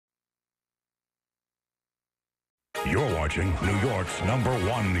You're watching New York's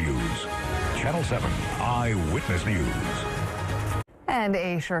 #1 news. Channel 7 Eyewitness News. And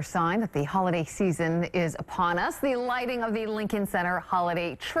a sure sign that the holiday season is upon us, the lighting of the Lincoln Center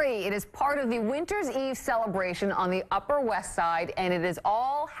holiday tree. It is part of the Winter's Eve celebration on the Upper West Side, and it is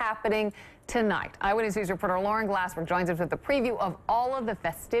all happening tonight. Eyewitness News reporter Lauren Glassberg joins us with a preview of all of the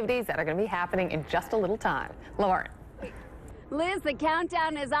festivities that are going to be happening in just a little time. Lauren. Liz, the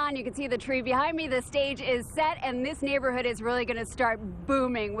countdown is on. You can see the tree behind me. The stage is set, and this neighborhood is really going to start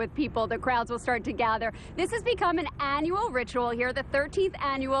booming with people. The crowds will start to gather. This has become an annual ritual here, the 13th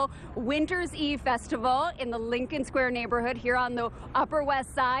annual Winter's Eve Festival in the Lincoln Square neighborhood here on the Upper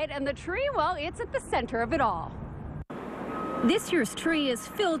West Side. And the tree, well, it's at the center of it all. This year's tree is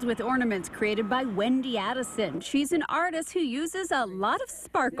filled with ornaments created by Wendy Addison. She's an artist who uses a lot of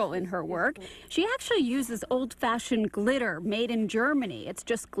sparkle in her work. She actually uses old-fashioned glitter made in Germany. It's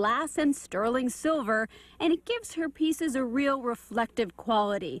just glass and sterling silver, and it gives her pieces a real reflective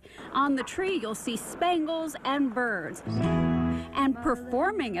quality. On the tree, you'll see spangles and birds. And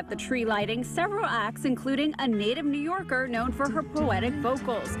performing at the tree lighting, several acts, including a native New Yorker known for her poetic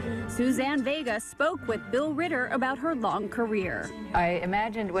vocals. Suzanne Vega spoke with Bill Ritter about her long career. I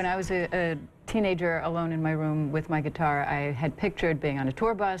imagined when I was a teenager alone in my room with my guitar, I had pictured being on a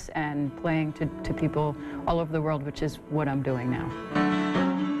tour bus and playing to people all over the world, which is what I'm doing now.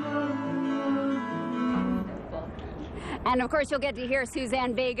 And of course, you'll get to hear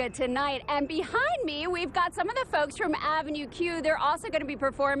Suzanne Vega tonight. And behind me, we've got some of the folks from Avenue Q. They're also going to be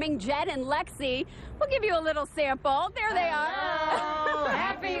performing. Jen and Lexi. We'll give you a little sample. There they are. Oh,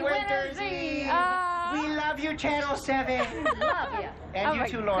 happy Winter's Eve. We love you, Channel 7. Love you. And you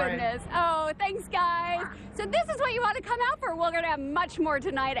too, Lauren. Goodness. Oh, thanks, guys. So this is what you want to come out for. We're going to have much more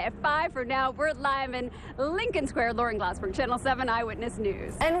tonight at 5. For now, we're live in Lincoln Square. Lauren Glassberg, Channel 7 Eyewitness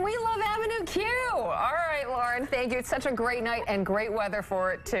News. And we love Avenue Q. All right, Lauren, thank you. It's such a great night and great weather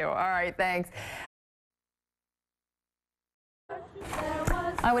for it, too. All right, thanks.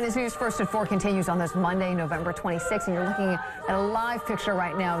 Eyewitness News First at 4 continues on this Monday, November 26th, and you're looking at a live picture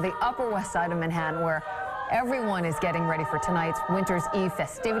right now of the Upper West Side of Manhattan, where everyone is getting ready for tonight's Winter's Eve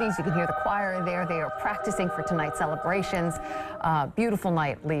festivities. You can hear the choir there. They are practicing for tonight's celebrations. Beautiful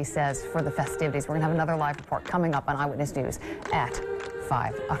night, Lee says, for the festivities. We're going to have another live report coming up on Eyewitness News at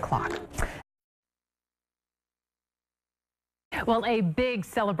 5 o'clock. Well, a big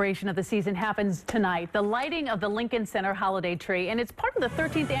celebration of the season happens tonight, the lighting of the Lincoln Center holiday tree, and it's part of the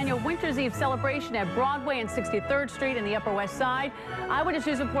 13th annual Winter's Eve celebration at Broadway and 63rd Street in the Upper West Side. Eyewitness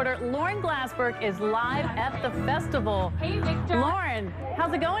News reporter Lauren Glassberg is live at the festival. Hey, Victor. Lauren,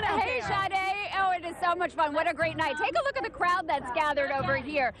 how's it going out there? Hey, Sade. Oh, it is so much fun. What a great night. Take a look at the crowd that's gathered over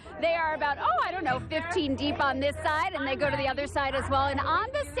here. They are about, 15 deep on this side, and they go to the other side as well. And on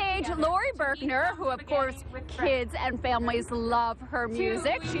the stage, Lori Berkner, who, of course, kids and families love her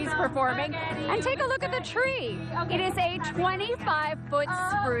music. She's performing. And take a look at the tree. It is a 25-foot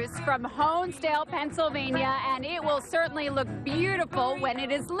spruce from Honesdale, Pennsylvania, and it will certainly look beautiful when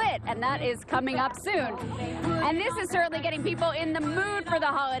it is lit, and that is coming up soon. And this is certainly getting people in the mood for the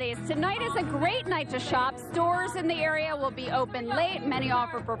holidays. Tonight is a great night to shop. Stores in the area will be open late. Many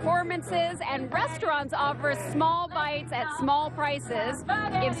offer performances, and restaurants offer small bites at small prices.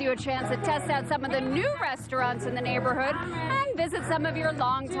 Gives you a chance to test out some of the new restaurants in the neighborhood and visit some of your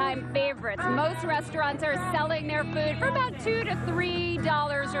longtime favorites. Most restaurants are selling their food for about $2 to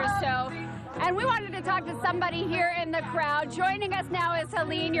 $3 or so. And we wanted to talk to somebody here in the crowd. Joining us now is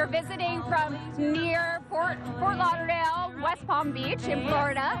Helene. You're visiting from near Fort Lauderdale, West Palm Beach in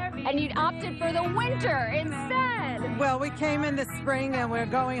Florida, and you opted for the winter instead. Well, we came in the spring and we're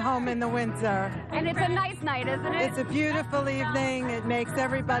going home in the winter. And it's a nice night, isn't it? It's a beautiful evening. It makes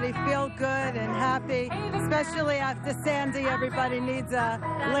everybody feel good and happy, especially after Sandy. Everybody needs a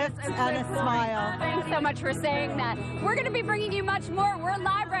lift and a smile. Thanks so much for saying that. We're going to be bringing you much more. We're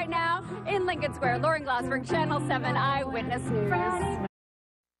live right now in Lincoln Square. Lauren Glassberg, Channel 7 Eyewitness News.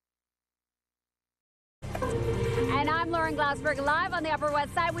 And I'm Lauren Glassberg, live on the Upper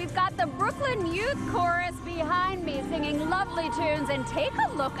West Side. We've got the Brooklyn Youth Chorus behind me singing lovely tunes. And take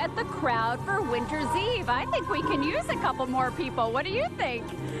a look at the crowd for Winter's Eve. I think we can use a couple more people. What do you think?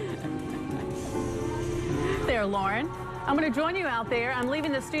 There, Lauren. I'm going to join you out there. I'm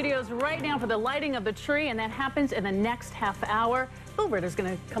leaving the studios right now for the lighting of the tree, and that happens in the next half hour. Bill Ritter's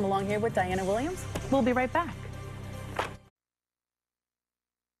going to come along here with Diana Williams. We'll be right back.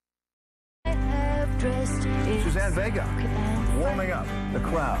 Suzanne Vega warming up the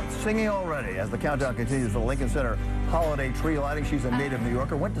crowd, singing already as the countdown continues for the Lincoln Center holiday tree lighting. She's a native New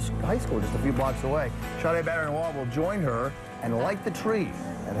Yorker, went to high school just a few blocks away. Sade Baron will join her and light the tree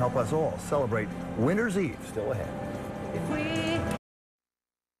and help us all celebrate Winter's Eve still ahead.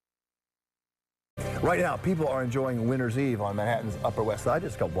 Right now, people are enjoying Winter's Eve on Manhattan's Upper West Side,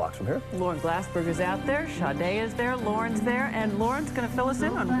 just a couple blocks from here. Lauren Glassberger's out there, Sade is there, Lauren's there, and Lauren's going to fill us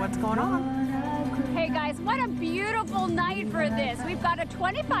in on what's going on. Hey guys, what a beautiful night for this. We've got a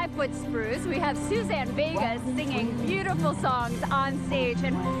 25-foot spruce. We have Suzanne Vega singing beautiful songs on stage.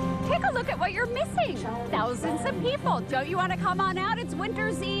 And take a look at what you're missing. Thousands of people. Don't you want to come on out? It's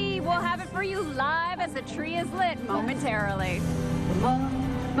Winter's Eve. We'll have it for you live as the tree is lit momentarily.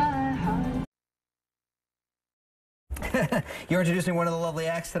 You're introducing one of the lovely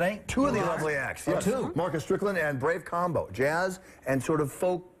acts today? Two of the lovely acts, yes. Two. Marcus Strickland and Brave Combo, jazz and sort of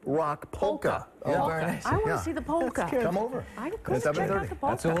folk rock polka. Yeah, very nice. I want to see the polka. Come over. I go It's check out 7:30. the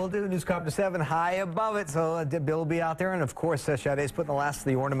polka. That's what we'll do. Newscopter 7 high above it. So Bill will be out there. And of course, Sade's putting the last of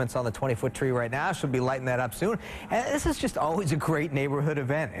the ornaments on the 20-foot tree right now. She'll be lighting that up soon. And this is just always a great neighborhood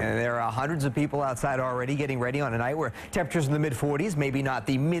event. And there are hundreds of people outside already getting ready on a night where temperatures in the mid-40s, maybe not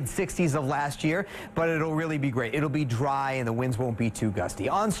the mid-60s of last year, but it'll really be great. It'll be dry and the winds won't be too gusty.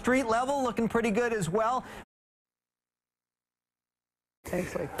 On street level, looking pretty good as well.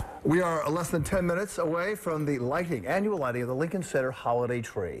 Thanks, Lee. We are less than 10 minutes away from the annual lighting of the Lincoln Center holiday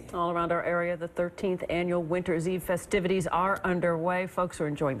tree. All around our area, the 13th annual Winter's Eve festivities are underway. Folks are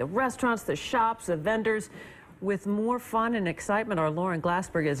enjoying the restaurants, the shops, the vendors. With more fun and excitement, our Lauren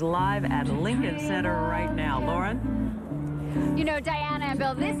Glassberg is live at Lincoln Center right now. Lauren? You know, Diana and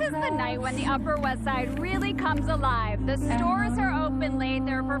Bill, this is the night when the Upper West Side really comes alive. The stores are open late.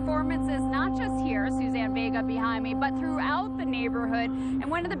 There are performances not just here, Suzanne Vega behind me, but throughout the neighborhood. And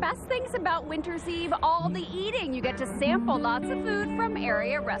one of the best things about Winter's Eve, all the eating. You get to sample lots of food from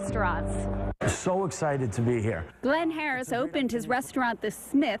area restaurants. So excited to be here. Glenn Harris opened his restaurant, The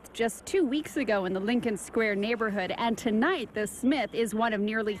Smith, just 2 weeks ago in the Lincoln Square neighborhood. And tonight, The Smith is one of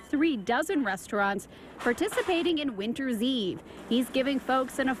nearly 3 dozen restaurants participating in Winter's Eve. He's giving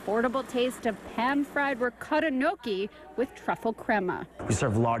folks an affordable taste of pan-fried ricotta gnocchi with truffle crema. We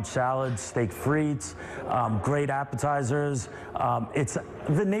serve large salads, steak frites, great appetizers. It's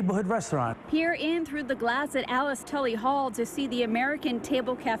the neighborhood restaurant. Peer in through the glass at Alice Tully Hall to see the American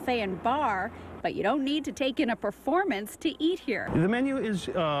Table Cafe and Bar, but you don't need to take in a performance to eat here. The menu is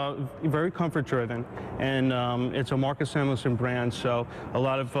very comfort driven, and it's a Marcus Samuelson brand, so a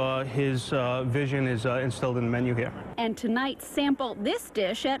lot of his vision is instilled in the menu here. And tonight, sample this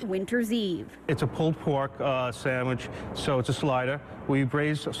dish at Winter's Eve. It's a pulled pork sandwich, so it's a slider. We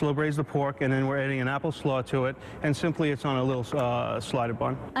slow braise the pork, and then we're adding an apple slaw to it, and simply it's on a little slider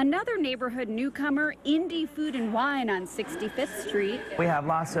bun. Another neighborhood newcomer, Indie Food and Wine on 65th Street. We have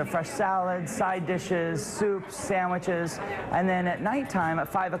lots of fresh salads, side dishes, soups, sandwiches, and then at nighttime at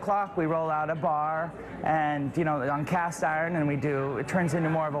 5 o'clock we roll out a bar, and on cast iron, and it turns into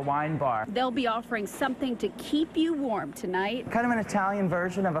more of a wine bar. They'll be offering something to keep you warm tonight. Kind of an Italian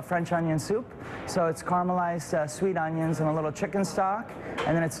version of a French onion soup. So it's caramelized sweet onions and a little chicken stock,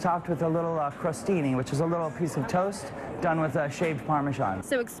 and then it's topped with a little crostini, which is a little piece of toast done with shaved Parmesan.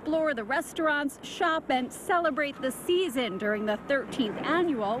 So explore the restaurants, shop, and celebrate the season during the 13th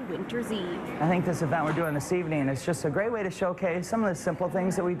annual Winter's Eve. I think this event we're doing this evening is just a great way to showcase some of the simple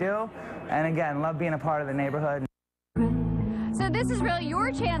things that we do, and again, love being a part of the neighborhood. So this is really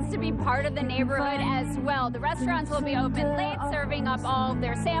your chance to be part of the neighborhood as well. The restaurants will be open late, serving up all of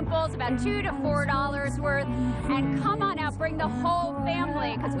their samples, about $2 to $4 worth. And come on out, bring the whole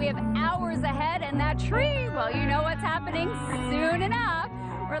family, because we have hours ahead, and that tree, well, you know what's happening soon enough.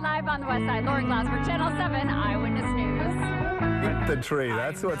 We're live on the West Side. Lauren Glassberg, Channel 7 Eyewitness News. The tree,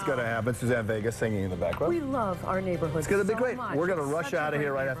 that's what's going to happen. Suzanne Vega singing in the background. We love our neighborhood. It's going to be so great. much. We're going to rush out of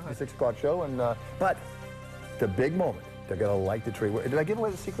here right after the 6 o'clock show, and but the big moment. They're going to light the tree. Did I give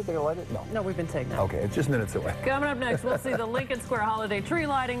away the secret? They're going to light it? No. No, we've been saying that. Okay, it's just minutes away. Coming up next, we'll see the Lincoln Square holiday tree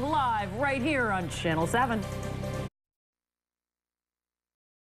lighting live right here on Channel 7.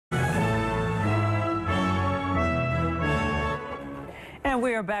 And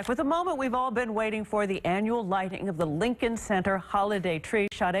we are back with a moment we've all been waiting for, the annual lighting of the Lincoln Center holiday tree.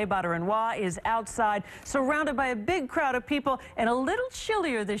 Sade Badaranois is outside, surrounded by a big crowd of people, and a little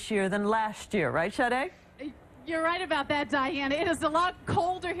chillier this year than last year, right, Sade? You're right about that, Diana. It is a lot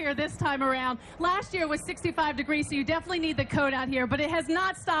colder here this time around. Last year was 65 degrees, so you definitely need the coat out here, but it has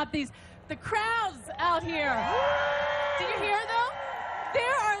not stopped the crowds out here. Did you hear, though?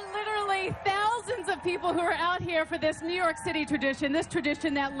 There are literally thousands of people who are out here for this New York City tradition, this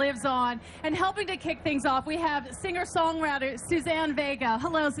tradition that lives on. And helping to kick things off, we have singer-songwriter Suzanne Vega.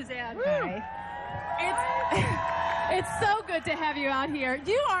 Hello, Suzanne. Hi. It's so good to have you out here.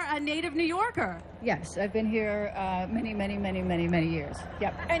 You are a native New Yorker. Yes, I've been here many years.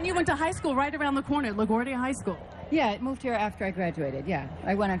 Yep. And you went to high school right around the corner at LaGuardia High School. Yeah, I moved here after I graduated. Yeah,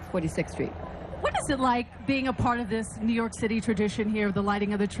 I went on 46th Street. What is it like being a part of this New York City tradition here, the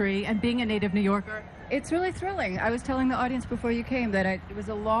lighting of the tree, and being a native New Yorker? It's really thrilling. I was telling the audience before you came that it was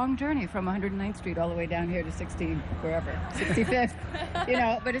a long journey from 109th Street all the way down here to 65th, you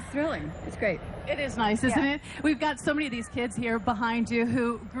know, but it's thrilling. It's great. It is nice, isn't it? We've got so many of these kids here behind you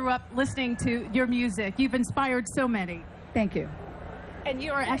who grew up listening to your music. You've inspired so many. Thank you. And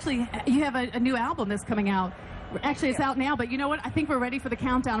you are actually, you have a new album that's coming out. Actually, it's out now, but you know what? I think we're ready for the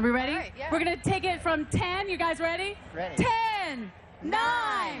countdown. Are we ready? Right, yeah. We're going to take it from 10. You guys ready? Ready. 10,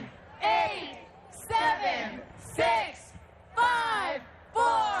 9, 8, 7, 6, 5,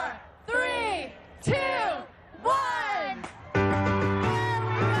 4, 3, 2, 1.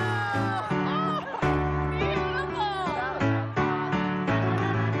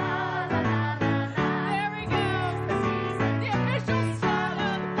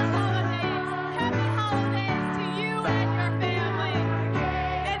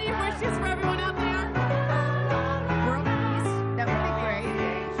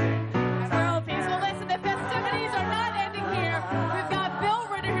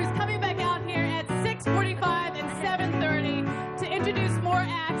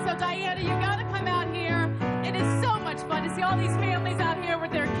 Diana, you gotta come out here. It is so much fun to see all these families out here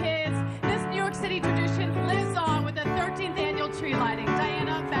with their kids. This New York City tradition lives on with the 13th annual tree lighting.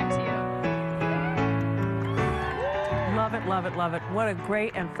 Diana, back to you. Love it, love it, love it. What a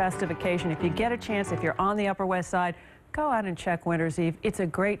great and festive occasion. If you get a chance, if you're on the Upper West Side, go out and check Winter's Eve. It's a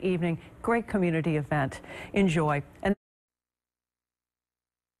great evening, great community event. Enjoy. And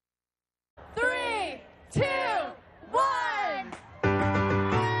 3, 2, 1.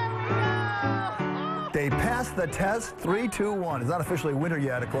 They passed the test, 3, 2, 1. It's not officially winter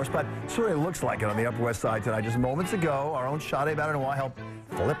yet, of course, but certainly looks like it on the Upper West Side tonight. Just moments ago, our own Sade Bader-Noir helped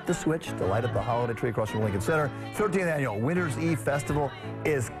flip the switch to light up the holiday tree across from Lincoln Center. 13th annual Winter's Eve Festival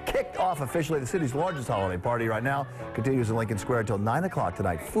is kicked off officially. The city's largest holiday party right now continues in Lincoln Square until 9 o'clock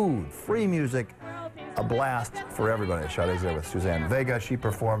tonight. Food, free music, a blast for everybody. Sade's there with Suzanne Vega. She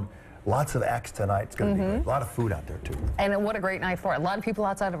performed lots of acts tonight. It's going to be great. A lot of food out there, too. And what a great night for it. A lot of people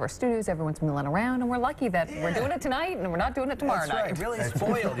outside of our studios. Everyone's milling around, and we're lucky that we're doing it tonight, and we're not doing it tomorrow night. That's right. Really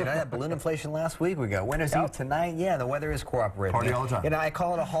spoiled. You know, that balloon inflation last week. We got Winter's Eve tonight. Yeah, the weather is cooperating. Party all the time. You know, I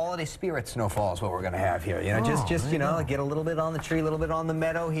call it a holiday spirit snowfall is what we're going to have here. You know, just you know, get a little bit on the tree, a little bit on the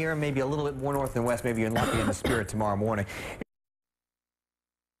meadow here, maybe a little bit more north and west. Maybe you're lucky in the spirit tomorrow morning.